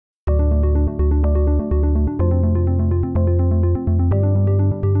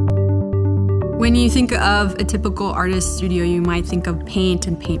When you think of a typical artist studio, you might think of paint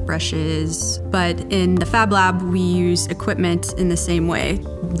and paintbrushes, but in the Fab Lab, we use equipment in the same way,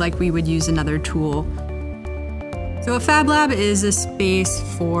 like we would use another tool. So a Fab Lab is a space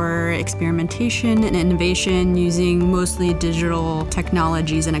for experimentation and innovation using mostly digital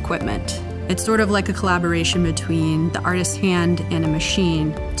technologies and equipment. It's sort of like a collaboration between the artist's hand and a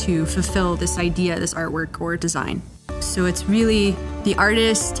machine to fulfill this idea, this artwork or design. So it's really the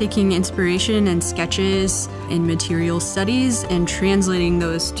artist taking inspiration and sketches in material studies and translating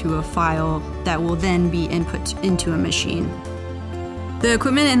those to a file that will then be input into a machine. The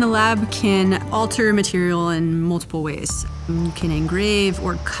equipment in the lab can alter material in multiple ways. You can engrave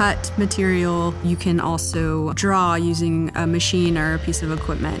or cut material. You can also draw using a machine or a piece of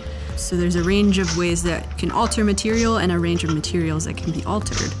equipment. So there's a range of ways that can alter material and a range of materials that can be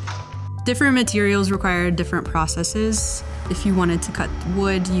altered. Different materials require different processes. If you wanted to cut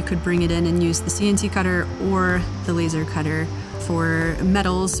wood, you could bring it in and use the CNC cutter or the laser cutter. For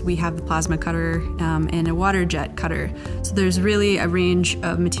metals, we have the plasma cutter and a water jet cutter. So there's really a range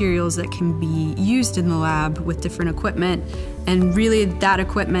of materials that can be used in the lab with different equipment. And really that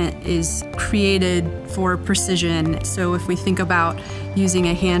equipment is created for precision. So if we think about using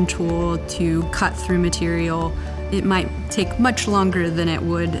a hand tool to cut through material, it might take much longer than it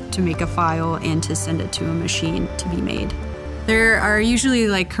would to make a file and to send it to a machine to be made. There are usually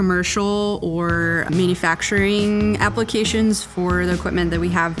like commercial or manufacturing applications for the equipment that we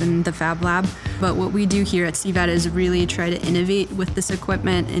have in the Fab Lab. But what we do here at CVAD is really try to innovate with this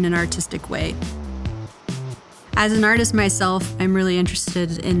equipment in an artistic way. As an artist myself, I'm really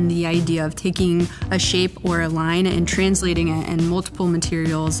interested in the idea of taking a shape or a line and translating it in multiple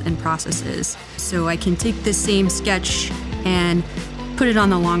materials and processes. So I can take the same sketch and put it on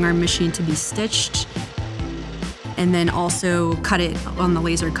the long arm machine to be stitched, and then also cut it on the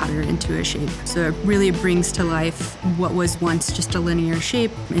laser cutter into a shape. So it really brings to life what was once just a linear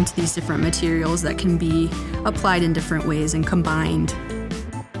shape into these different materials that can be applied in different ways and combined.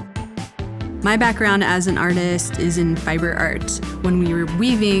 My background as an artist is in fiber art. When we were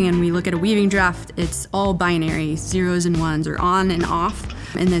weaving and we look at a weaving draft, it's all binary, zeros and ones, or on and off.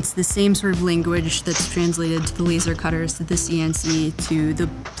 And it's the same sort of language that's translated to the laser cutters, to the CNC, to the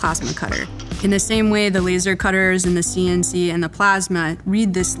plasma cutter. In the same way, the laser cutters and the CNC and the plasma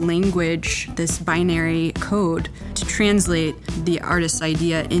read this language, this binary code, to translate the artist's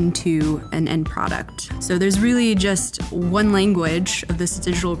idea into an end product. So there's really just one language of this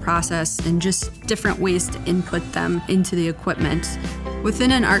digital process and just different ways to input them into the equipment.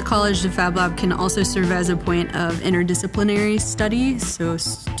 Within an art college, the Fab Lab can also serve as a point of interdisciplinary study, so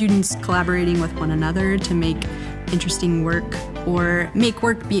students collaborating with one another to make interesting work or make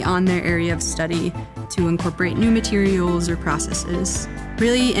work beyond their area of study to incorporate new materials or processes.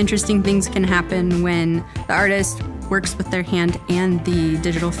 Really interesting things can happen when the artist works with their hand and the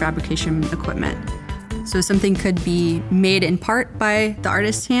digital fabrication equipment. So something could be made in part by the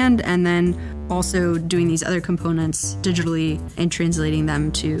artist's hand and then also doing these other components digitally and translating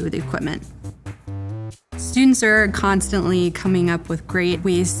them to the equipment. Students are constantly coming up with great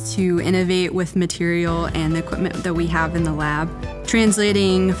ways to innovate with material and the equipment that we have in the lab,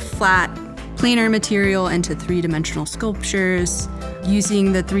 translating flat, planar material into three-dimensional sculptures,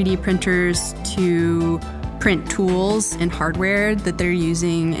 using the 3D printers to print tools and hardware that they're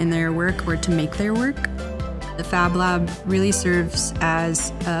using in their work or to make their work. The Fab Lab really serves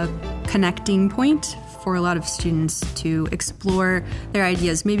as a connecting point for a lot of students to explore their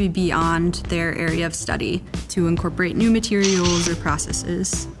ideas maybe beyond their area of study, to incorporate new materials or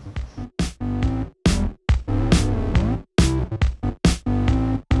processes.